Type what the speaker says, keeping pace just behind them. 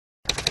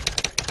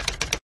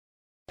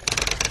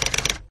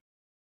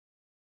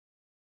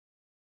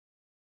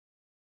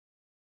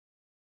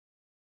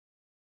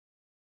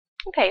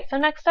Okay, so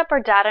next up are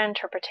data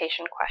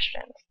interpretation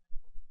questions.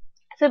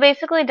 So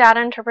basically,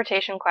 data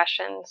interpretation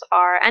questions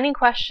are any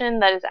question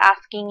that is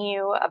asking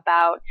you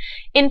about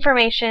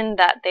information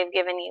that they've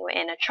given you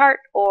in a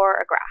chart or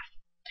a graph.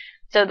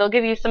 So they'll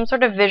give you some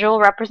sort of visual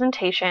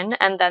representation,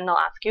 and then they'll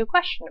ask you a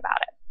question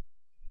about it.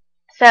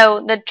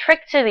 So the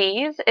trick to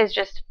these is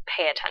just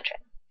pay attention.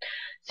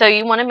 So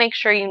you want to make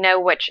sure you know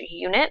which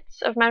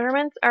units of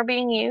measurements are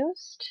being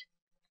used.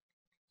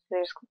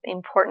 There's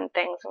important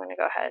things I'm going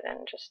to go ahead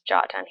and just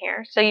jot down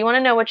here. So you want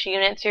to know which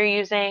units you're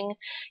using.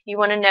 You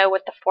want to know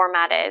what the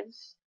format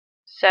is.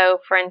 So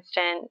for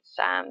instance,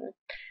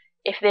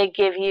 if they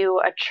give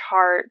you a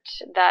chart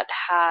that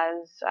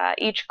has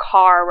each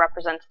car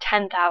represents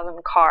 10,000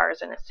 cars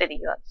in a city,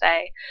 let's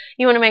say,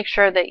 you want to make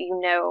sure that you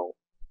know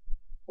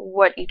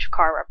what each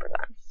car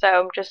represents.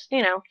 So just,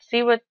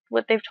 see what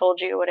they've told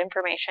you, what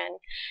information.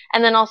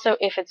 And then also,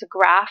 if it's a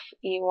graph,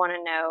 you want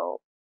to know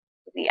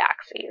the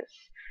axes.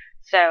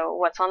 So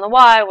what's on the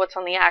Y, what's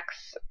on the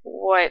X,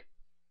 what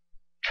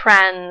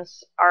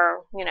trends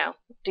are,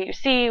 do you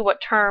see, what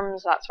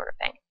terms, that sort of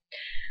thing.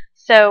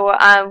 So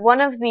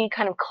one of the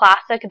kind of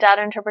classic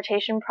data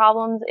interpretation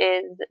problems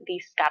is the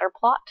scatter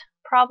plot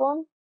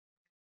problem.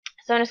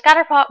 So in a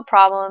scatter plot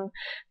problem,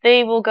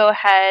 they will go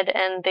ahead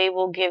and they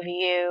will give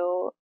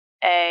you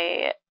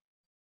a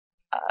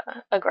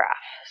graph.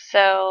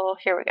 So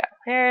here we go.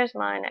 Here's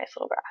my nice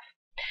little graph.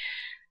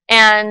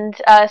 And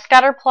a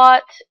scatter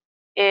plot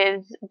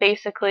is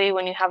basically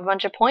when you have a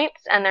bunch of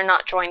points and they're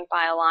not joined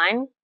by a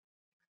line.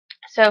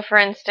 So for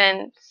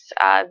instance,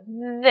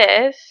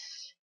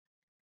 this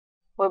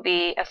will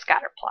be a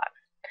scatter plot.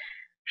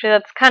 Actually,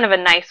 that's kind of a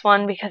nice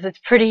one because it's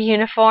pretty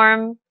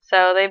uniform.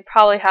 So they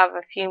probably have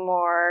a few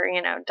more,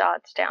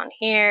 dots down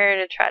here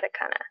to try to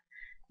kind of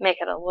make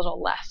it a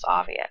little less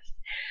obvious.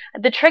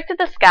 The trick to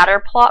the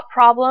scatter plot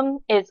problem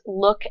is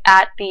look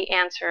at the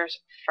answers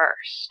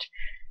first,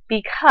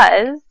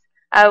 because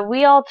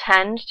we all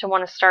tend to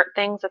want to start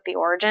things at the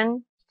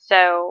origin.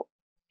 So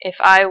if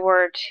I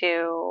were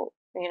to,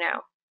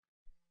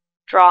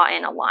 draw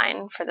in a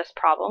line for this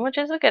problem, which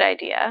is a good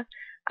idea,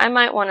 I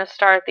might want to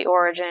start at the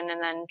origin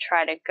and then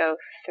try to go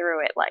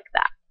through it like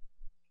that.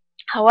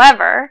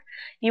 However,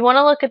 you want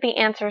to look at the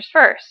answers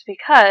first,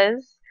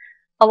 because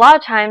a lot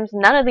of times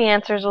none of the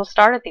answers will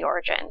start at the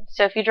origin.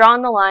 So if you draw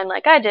on the line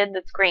like I did,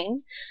 that's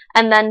green,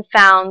 and then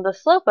found the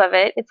slope of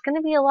it, it's going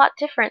to be a lot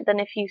different than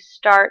if you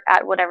start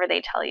at whatever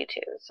they tell you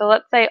to. So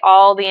let's say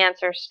all the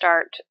answers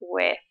start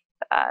with,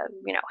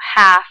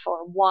 half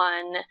or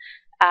 1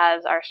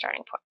 as our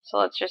starting point. So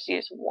let's just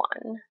use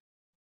 1.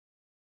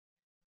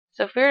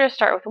 So if we were to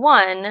start with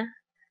 1,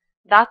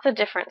 that's a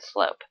different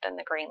slope than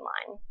the green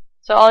line.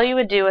 So all you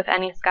would do with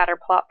any scatter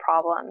plot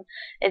problem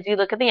is you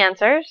look at the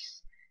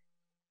answers,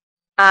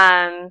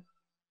 and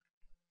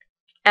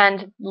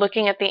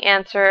looking at the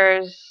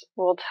answers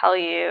will tell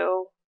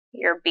you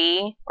your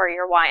B or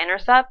your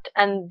y-intercept,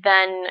 and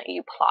then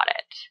you plot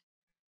it.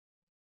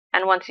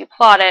 And once you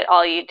plot it,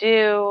 all you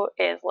do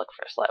is look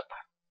for slope.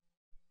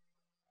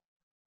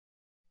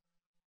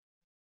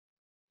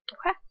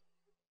 Okay.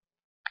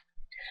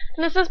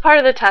 And this is part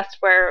of the test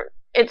where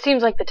it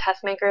seems like the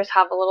test makers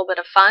have a little bit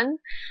of fun,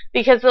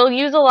 because they'll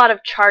use a lot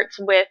of charts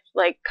with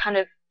kind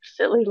of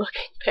silly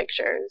looking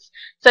pictures.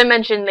 So I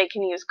mentioned they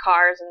can use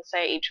cars and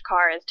say each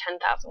car is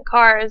 10,000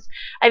 cars.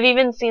 I've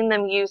even seen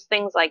them use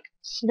things like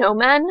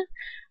snowmen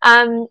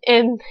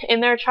in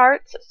their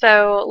charts.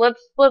 So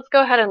let's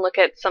go ahead and look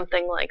at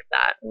something like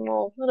that.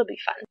 Well, it'll be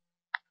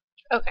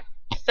fun. Okay,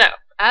 so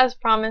as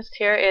promised,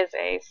 here is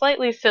a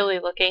slightly silly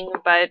looking,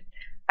 but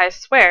I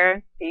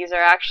swear these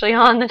are actually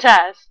on the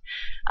test,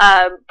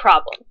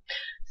 problem.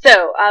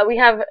 So we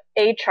have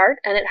a chart,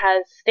 and it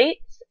has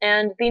states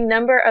and the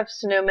number of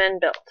snowmen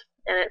built.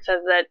 And it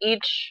says that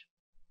each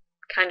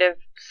kind of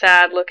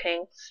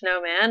sad-looking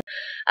snowman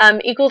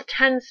equals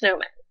 10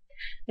 snowmen.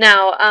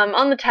 Now,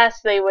 on the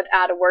test, they would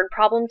add a word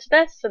problem to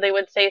this. So they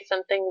would say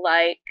something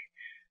like,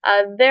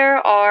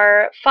 there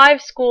are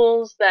 5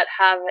 schools that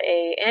have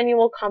an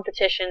annual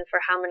competition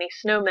for how many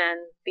snowmen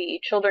the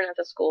children at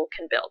the school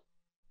can build.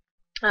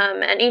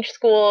 And each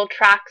school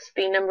tracks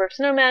the number of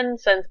snowmen,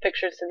 sends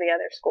pictures to the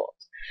other schools.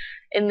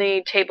 In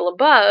the table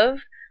above,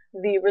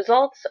 the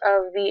results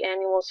of the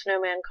annual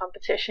snowman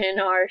competition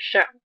are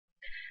shown,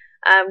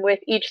 with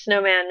each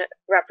snowman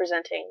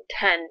representing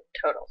 10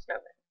 total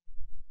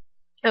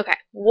snowmen. Okay,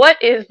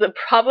 what is the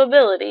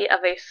probability of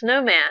a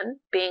snowman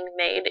being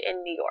made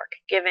in New York,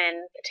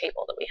 given the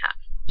table that we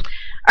have?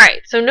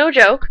 Alright, so no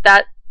joke,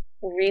 that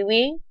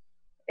really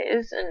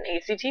is an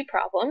ACT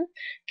problem.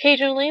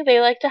 Occasionally, they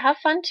like to have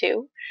fun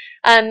too.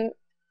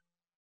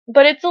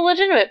 But it's a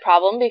legitimate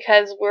problem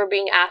because we're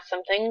being asked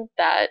something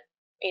that,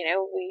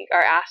 we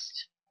are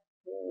asked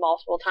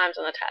multiple times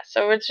on the test.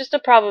 So it's just a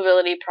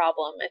probability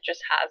problem. It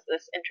just has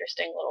this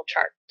interesting little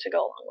chart to go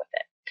along with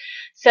it.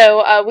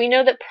 So we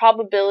know that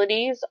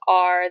probabilities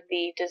are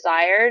the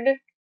desired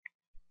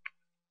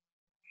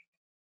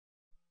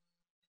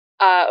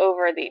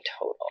over the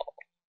total.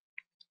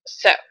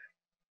 So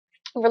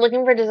If we're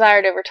looking for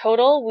desired over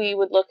total, we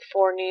would look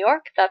for New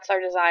York. That's our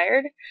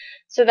desired.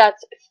 So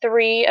that's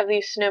 3 of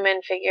these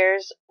snowman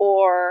figures,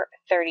 or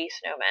 30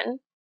 snowmen.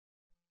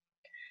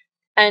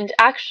 And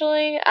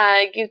actually,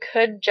 you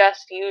could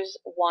just use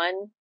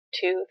 1,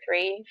 2,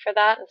 3 for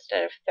that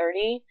instead of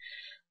 30.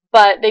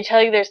 But they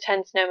tell you there's 10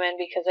 snowmen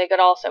because they could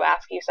also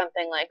ask you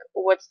something like,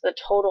 what's the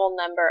total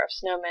number of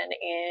snowmen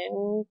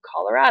in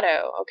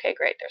Colorado? Okay,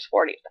 great, there's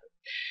 40 of them.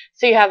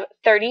 So you have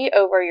 30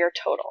 over your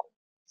total.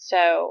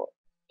 So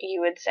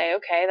you would say,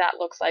 okay, that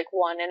looks like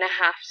 1.5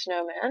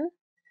 snowmen.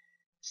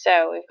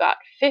 So we've got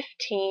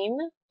 15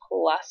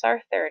 plus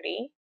our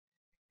 30,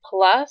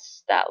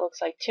 plus, that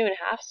looks like 2.5,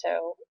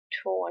 so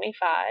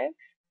 25,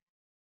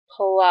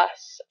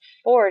 plus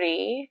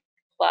 40,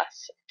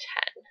 plus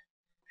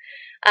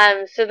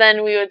 10. So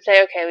then we would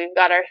say, okay, we've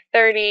got our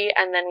 30,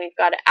 and then we've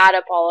got to add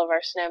up all of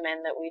our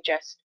snowmen that we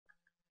just...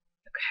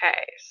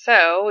 Okay,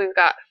 so we've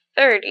got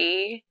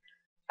 30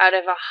 out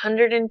of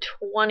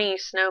 120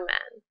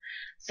 snowmen.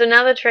 So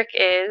now the trick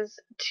is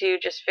to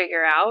just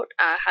figure out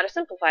how to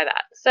simplify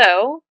that.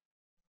 So,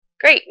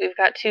 great, we've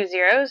got 2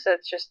 zeros, so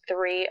it's just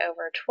 3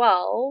 over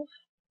 12,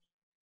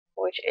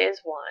 which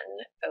is 1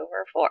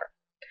 over 4.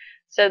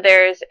 So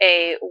there's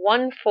a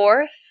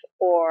 1/4,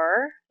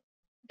 or,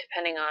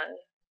 depending on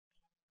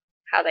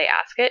how they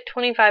ask it,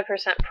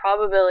 25%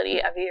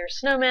 probability of your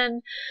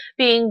snowman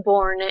being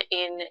born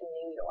in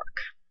New York.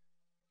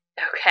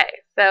 Okay,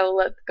 so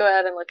let's go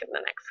ahead and look at the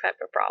next type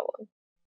of problem.